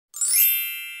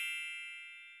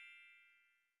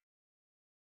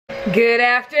Good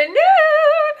afternoon.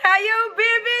 How you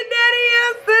been, big daddy,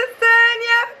 your sister, and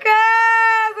your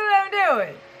cousin? What I'm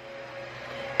doing?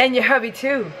 And your hubby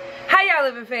too. How y'all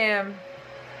living, fam?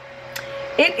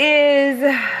 It is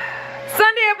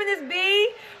Sunday up in this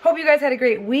bee. Hope you guys had a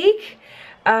great week.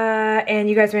 And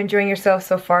you guys are enjoying yourselves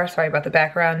so far. Sorry about the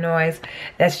background noise.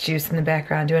 That's Juice in the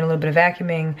background doing a little bit of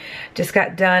vacuuming. Just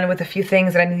got done with a few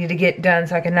things that I needed to get done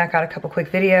so I can knock out a couple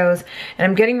quick videos. And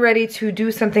I'm getting ready to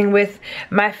do something with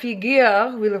my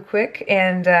figure real quick.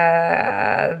 And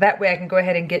that way I can go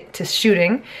ahead and get to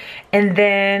shooting. And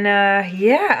then,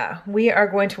 yeah, we are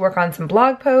going to work on some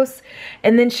blog posts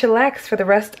and then chillax for the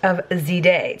rest of the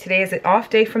day. Today is an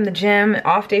off day from the gym,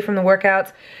 off day from the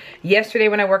workouts. Yesterday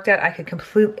when I worked out, I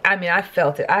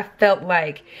felt it. I felt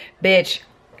like, bitch,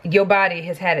 your body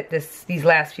has had it these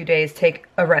last few days. Take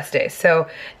a rest day. So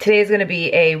today is going to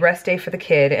be a rest day for the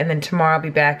kid, and then tomorrow I'll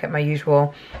be back at my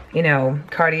usual, you know,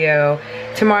 cardio.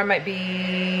 Tomorrow might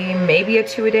be maybe a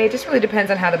 2 a day. Just really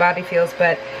depends on how the body feels.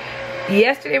 But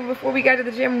yesterday before we got to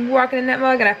the gym, walking in that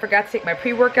mug, and I forgot to take my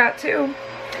pre-workout too.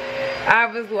 I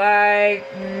was like,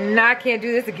 nah, I can't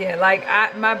do this again. Like,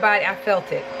 my body, I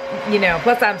felt it, you know,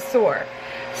 plus I'm sore.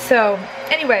 So,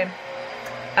 anyway,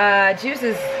 Juice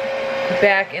is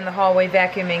back in the hallway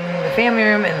vacuuming the family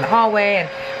room and the hallway, and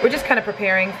we're just kind of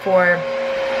preparing for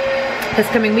this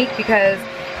coming week because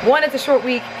 1, it's a short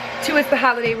week, 2, it's the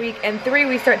holiday week, and 3,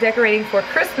 we start decorating for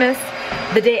Christmas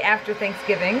the day after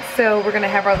Thanksgiving. So we're gonna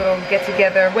have our little get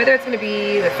together, whether it's gonna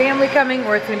be the family coming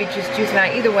or it's gonna be just Juice and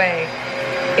I. Either way,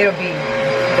 it'll be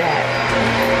that.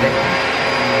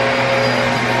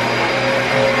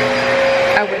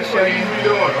 I would show you. What you should be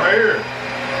doing right here.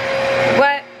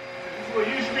 What? This is what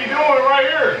you should be doing right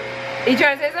here. You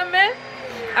trying to say something, man?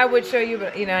 I would show you,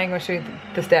 but you know, I ain't gonna show you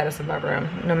the status of my room.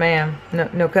 No, ma'am.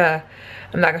 No, cuh.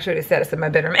 I'm not gonna show you the status of my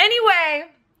bedroom. Anyway.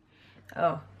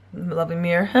 Oh. Lovely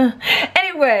mirror.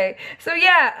 Anyway, so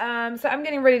yeah, so I'm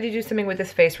getting ready to do something with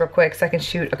this face real quick so I can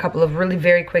shoot a couple of really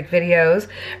very quick videos.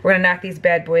 We're gonna knock these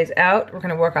bad boys out. We're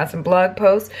gonna work on some blog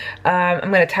posts.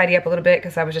 I'm gonna tidy up a little bit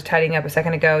because I was just tidying up a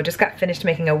second ago. Just got finished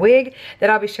making a wig that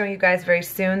I'll be showing you guys very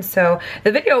soon. So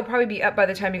the video will probably be up by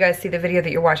the time you guys see the video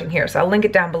that you're watching here. So I'll link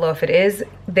it down below if it is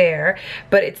there.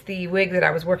 But it's the wig that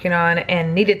I was working on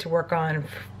and needed to work on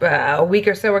a week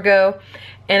or so ago.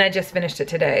 And I just finished it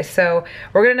today. So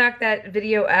we're gonna knock that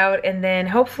video out, and then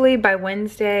hopefully by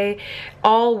Wednesday,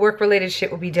 all work-related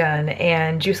shit will be done,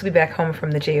 and Juice will be back home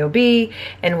from the JOB,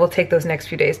 and we'll take those next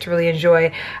few days to really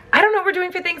enjoy. I don't know what we're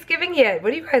doing for Thanksgiving yet.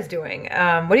 What are you guys doing?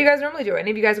 What do you guys normally do?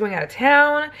 Any of you guys going out of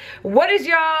town? What is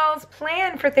y'all's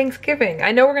plan for Thanksgiving?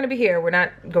 I know we're gonna be here. We're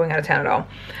not going out of town at all.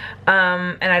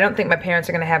 And I don't think my parents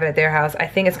are gonna have it at their house. I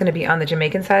think it's gonna be on the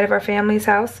Jamaican side of our family's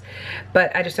house,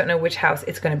 but I just don't know which house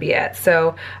it's gonna be at.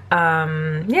 So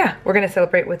yeah, we're gonna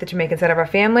celebrate with the Jamaican side of our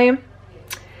family,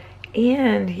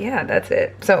 and yeah, that's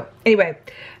it. So anyway,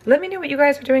 let me know what you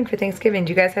guys are doing for Thanksgiving.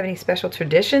 Do you guys have any special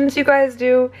traditions you guys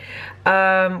do?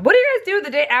 What do you guys do the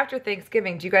day after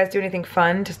Thanksgiving? Do you guys do anything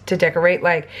fun to decorate?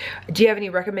 Like, do you have any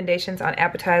recommendations on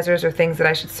appetizers or things that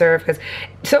I should serve? Because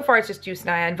so far it's just Juice and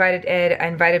I invited Ed, I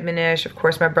invited Manish, of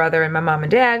course my brother and my mom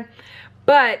and dad,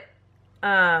 but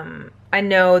I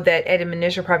know that Ed and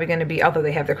Manish are probably going to be, although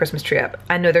they have their Christmas tree up,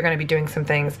 I know they're going to be doing some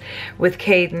things with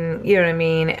Caden, you know what I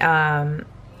mean,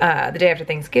 the day after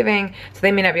Thanksgiving, so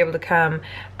they may not be able to come.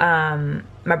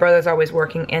 My brother's always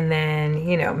working, and then,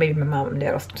 you know, maybe my mom and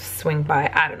dad will just swing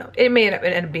by. I don't know. It may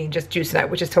end up being just Juice and I,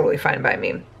 which is totally fine by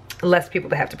me. Less people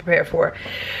to have to prepare for.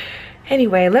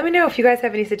 Anyway, let me know if you guys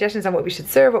have any suggestions on what we should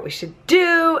serve, what we should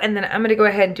do, and then I'm going to go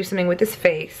ahead and do something with this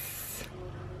face.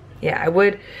 Yeah, I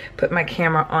would put my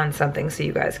camera on something so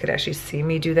you guys could actually see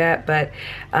me do that, but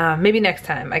maybe next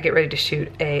time I get ready to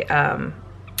shoot a some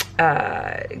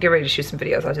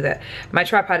videos, I'll do that. My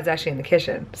tripod is actually in the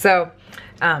kitchen, so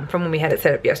from when we had it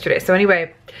set up yesterday. So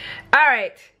anyway, all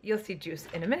right, you'll see Juice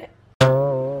in a minute.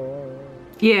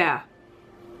 Yeah,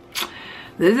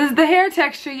 this is the hair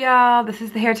texture, y'all. This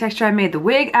is the hair texture I made the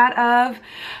wig out of.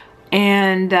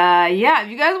 And yeah, if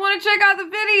you guys want to check out the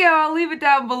video, I'll leave it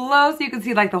down below so you can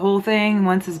see like the whole thing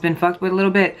once it's been fucked with a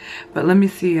little bit. But let me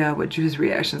see what Juice's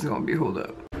reaction is gonna be. Hold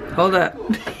up. Hold up.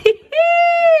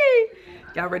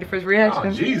 Y'all ready for his reaction?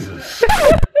 Oh, Jesus.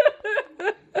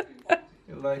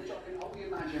 Like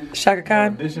Shaka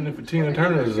Khan. Auditioning for Tina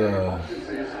Turner's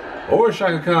or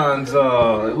Shaka Khan's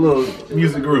little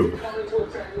music group.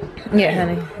 Yeah,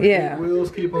 honey. Yeah. The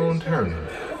wheels keep on turning.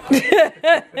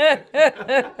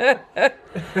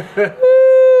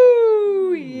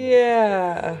 Ooh,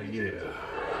 yeah. Yeah.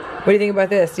 What do you think about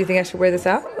this? Do you think I should wear this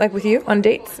out, like with you, on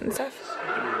dates and stuff?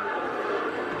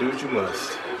 Do what you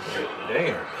must.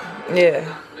 Damn.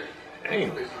 Yeah.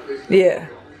 Damn. Yeah.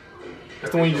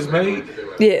 That's the one you just made?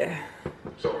 Yeah.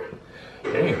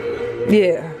 Damn.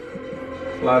 Yeah.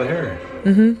 A lot of hair.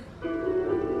 Mm-hmm.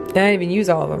 I didn't even use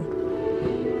all of them.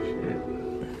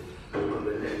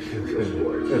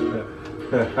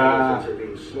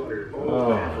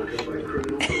 Oh.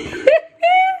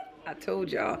 I told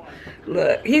y'all.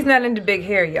 Look, he's not into big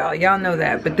hair, y'all. Y'all know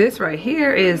that. But this right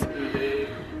here is...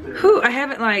 Whew, I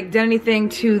haven't like done anything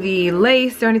to the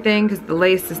lace or anything because the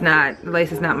lace is not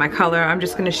my color. I'm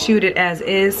just gonna shoot it as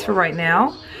is for right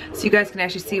now, so you guys can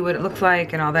actually see what it looks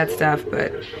like and all that stuff.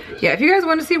 But yeah, if you guys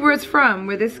want to see where it's from,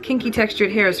 where this kinky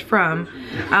textured hair is from,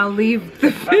 I'll leave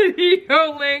the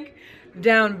video link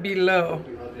down below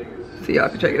so y'all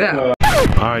can check it out.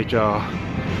 All right, y'all.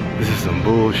 This is some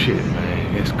bullshit,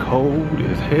 man. It's cold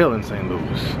as hell in St.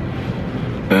 Louis,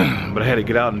 but I had to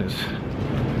get out in this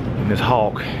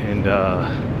hawk and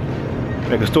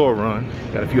make a store run.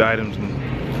 Got a few items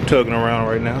I'm tugging around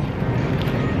right now.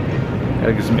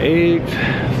 Gotta get some eggs,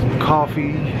 some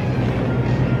coffee,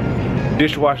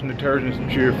 dishwashing detergent, some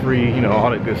sugar-free, you know,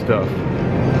 all that good stuff.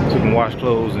 So we can wash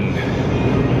clothes and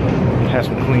have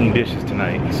some clean dishes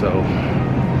tonight. So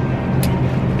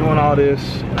doing all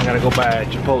this, I gotta go by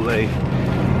Chipotle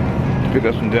to pick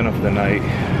up some dinner for the night.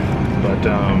 But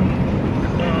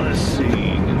let's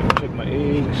see. Check my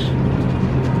eggs.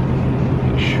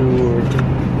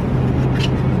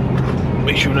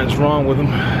 Make sure nothing's wrong with them.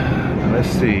 Now let's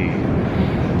see.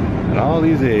 And all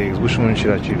these eggs, which one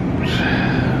should I choose?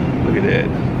 Look at that.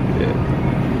 Look at that.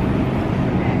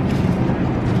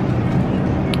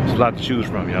 There's a lot to choose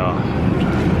from, y'all.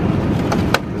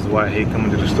 This is why I hate coming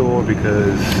to the store,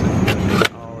 because I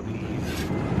make all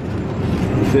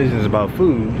these decisions about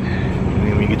food, and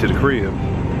then when you get to the crib,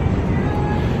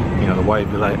 you know, the wife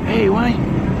be like, hey, why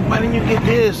didn't you get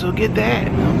this or get that?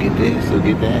 Don't get this or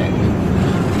get that.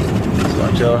 So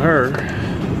I tell her,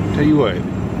 tell you what,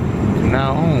 from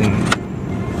now on,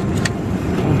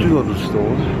 don't you go to the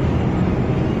store,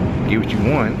 get what you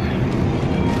want.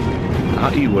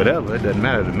 I'll eat whatever, it doesn't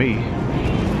matter to me.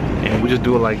 And we just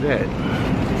do it like that.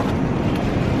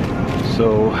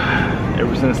 So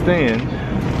ever since then,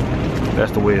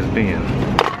 that's the way it's been.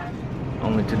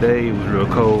 Only today it was real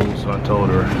cold, so I told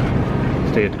her,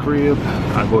 stay at the crib.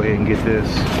 I'll go ahead and get this.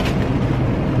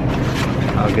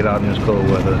 I'll get out in this cold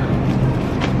weather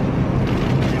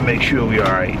and make sure we're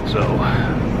alright. So,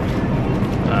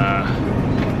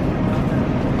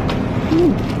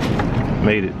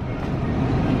 made it.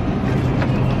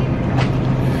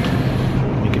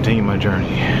 Let me continue my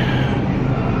journey.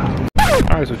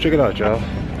 Alright, so check it out, y'all.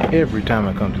 Every time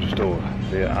I come to the store,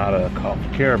 they're out of coffee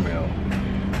caramel.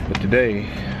 But today,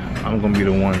 I'm gonna be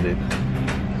the one that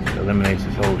eliminates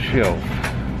this whole shelf.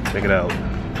 Check it out.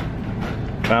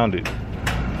 Found it.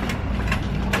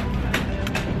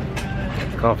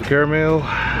 Coffee caramel.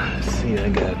 Let's see, I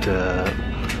got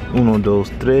uno, dos,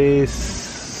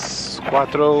 tres,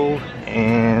 cuatro,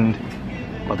 and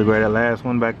about to grab that last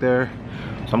one back there.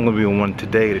 So I'm gonna be the one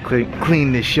today to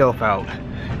clean this shelf out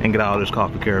and get all this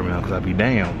coffee caramel, because I'd be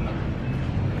damned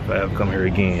if I ever come here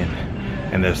again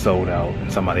and they're sold out and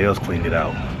somebody else cleaned it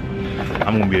out.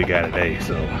 I'm gonna be the guy today,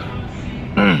 so.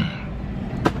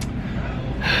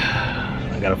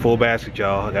 I got a full basket,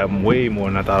 y'all. I got way more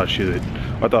than I thought I should.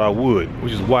 I thought I would,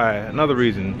 which is why, another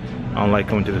reason I don't like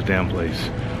coming to this damn place.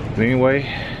 But anyway,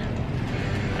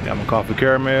 I got my coffee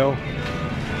caramel.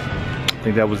 I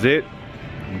think that was it.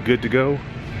 I'm good to go.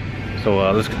 So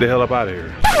let's get the hell up out of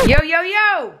here. Yo, yo,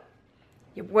 yo!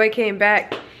 Your boy came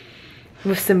back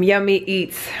with some yummy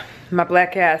eats. My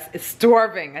black ass is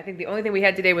starving. I think the only thing we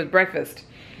had today was breakfast.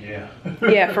 Yeah.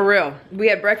 Yeah, for real. We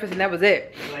had breakfast and that was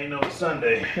it. Ain't no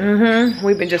Sunday.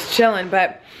 We've been just chilling,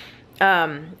 but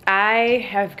I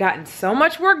have gotten so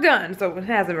much work done, so it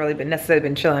hasn't really been necessarily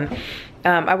been chilling.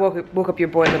 I woke up your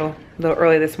boy a little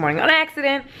early this morning on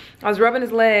accident. I was rubbing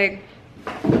his leg,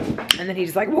 and then he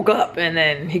just like woke up, and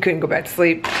then he couldn't go back to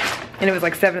sleep. And it was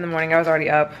like 7 in the morning. I was already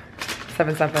up,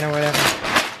 7 something or whatever.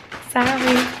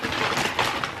 Sorry.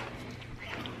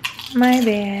 My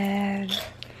bad.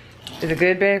 Is it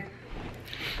good, babe?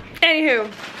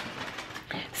 Anywho,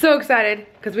 so excited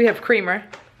because we have creamer.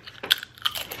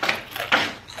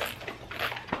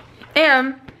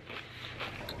 And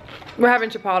we're having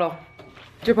Chipotle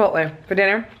for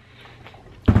dinner,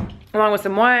 along with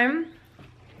some wine.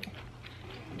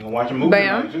 You gonna watch a movie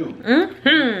tonight too?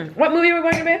 What movie are we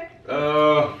watching, babe?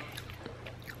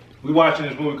 We watching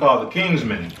this movie called The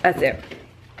Kingsman. That's it.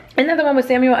 Isn't that the one with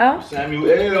Samuel L? Samuel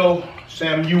L.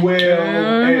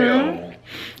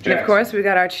 And of course, we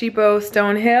got our cheapo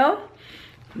Stonehill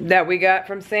that we got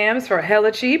from Sam's for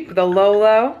hella cheap, the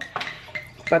Lolo.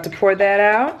 About to pour that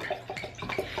out.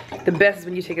 The best is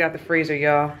when you take it out the freezer,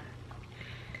 y'all.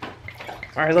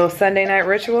 Our little Sunday night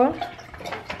ritual.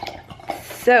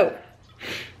 So,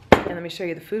 and let me show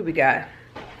you the food we got.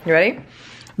 You ready?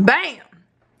 Bam!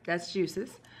 That's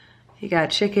juices. You got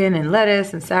chicken and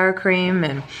lettuce and sour cream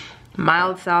and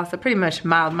mild salsa. Pretty much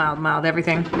mild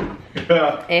everything.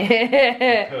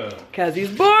 Cause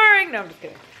he's boring. No, I'm just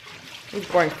kidding. He's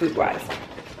boring food-wise.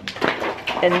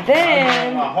 And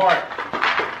then... my heart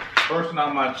bursting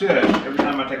out my chest every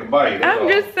time I take a bite. I'm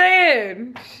just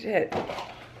saying. Shit.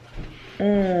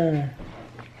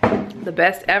 The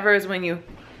best ever is when you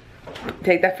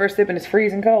take that first sip and it's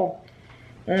freezing cold.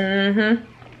 Anyway,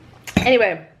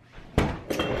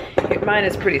 mine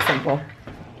is pretty simple.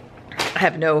 I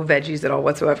have no veggies at all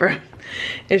whatsoever.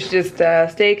 It's just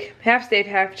steak, half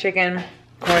chicken,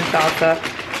 corn salsa,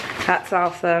 hot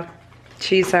salsa,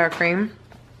 cheese, sour cream.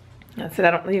 That's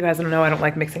it. You guys don't know I don't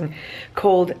like mixing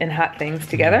cold and hot things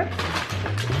together.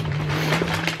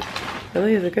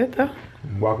 Really, is it good though?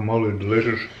 Guacamole is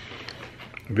delicious.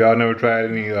 If y'all never tried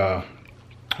any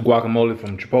guacamole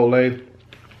from Chipotle,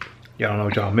 y'all don't know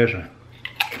what y'all missing.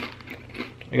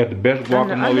 They got the best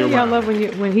guacamole I know y'all love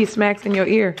when he smacks in your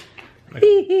ear.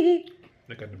 They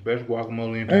got the best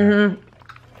guacamole in town.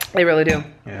 They really do.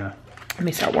 Yeah. Let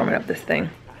me start warming up this thing.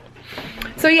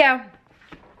 So yeah,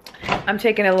 I'm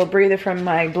taking a little breather from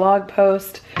my blog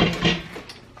post,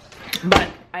 but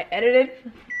I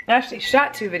actually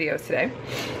shot 2 videos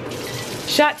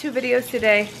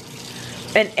today.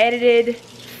 And edited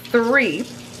 3.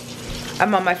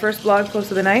 I'm on my first blog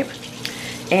post of the night,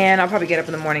 and I'll probably get up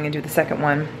in the morning and do the second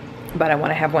one, but I want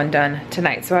to have one done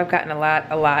tonight. So I've gotten a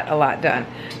lot done.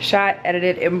 Shot,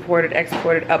 edited, imported,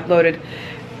 exported, uploaded,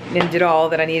 and did all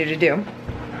that I needed to do.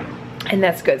 And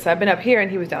that's good. So I've been up here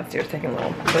and he was downstairs taking a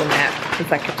little nap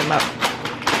since I kept him up.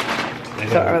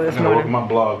 So early this morning. Working my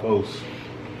blog post.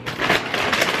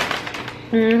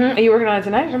 Are you working on it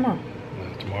tonight or tomorrow?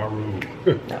 Tomorrow.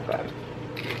 Not bad.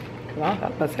 Come on,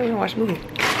 let's say we're gonna watch a movie.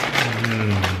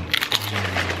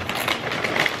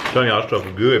 Telling y'all stuff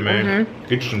is good, man.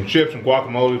 Get you some chips and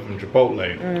guacamole from Chipotle.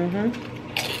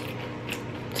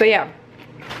 So yeah.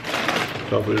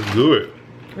 Stuff is good.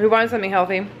 We wanted something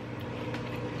healthy.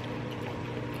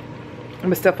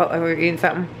 We still felt like we were eating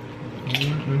something.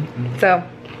 So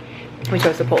we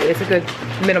chose Chipotle. It's a good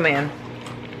middleman.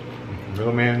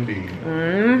 Middleman indeed.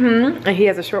 And he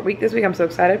has a short week this week. I'm so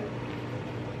excited.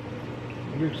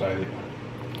 I'm excited.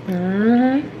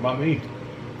 About me.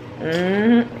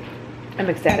 I'm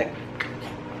ecstatic.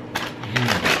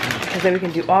 Because then we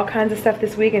can do all kinds of stuff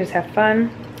this week and just have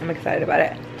fun. I'm excited about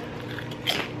it.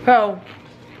 So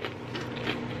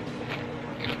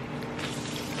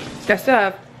I still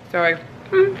have, sorry.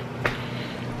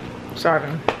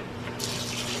 Sorry.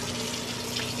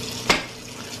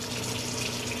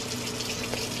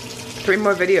 3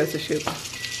 more videos to shoot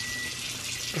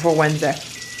before Wednesday.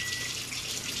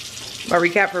 My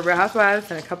recap for Real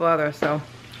Housewives and a couple others, so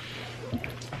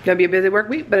it'll be a busy work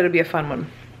week, but it'll be a fun one.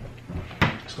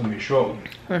 It's gonna be a short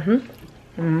one.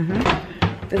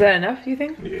 Is that enough, you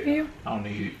think, for you? I don't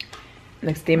need it.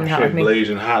 Next steaming hot with me.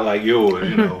 Blazing hot like yours,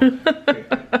 you know.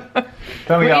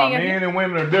 Telling y'all, men and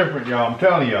women are different, y'all. I'm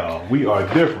telling y'all, we are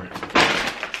different.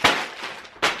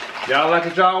 Y'all like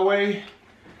it y'all way,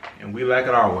 and we like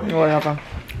it our way. Whatever.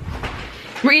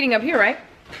 We're eating up here, right?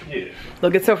 Yeah.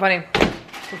 Look, it's so funny.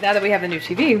 Because now that we have the new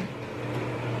TV,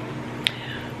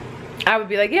 I would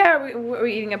be like, yeah, we're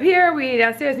eating up here, we eat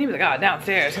downstairs. And he'd be like, oh,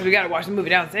 downstairs, because we got to watch the movie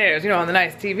downstairs, you know, on the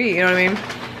nice TV, you know what I mean?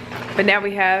 But now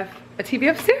we have a TV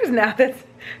upstairs now that's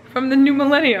from the new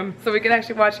millennium. So we can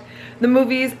actually watch the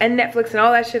movies and Netflix and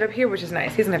all that shit up here, which is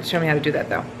nice. He doesn't have to show me how to do that,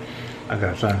 though. I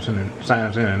got signs in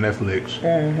Netflix.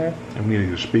 And we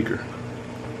need a speaker.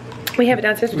 We have it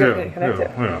downstairs. We'll get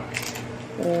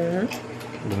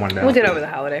over the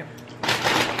holiday.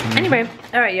 Anyway,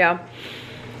 all right, y'all.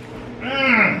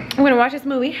 I'm gonna watch this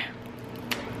movie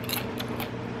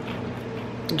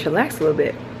and chillax a little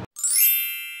bit.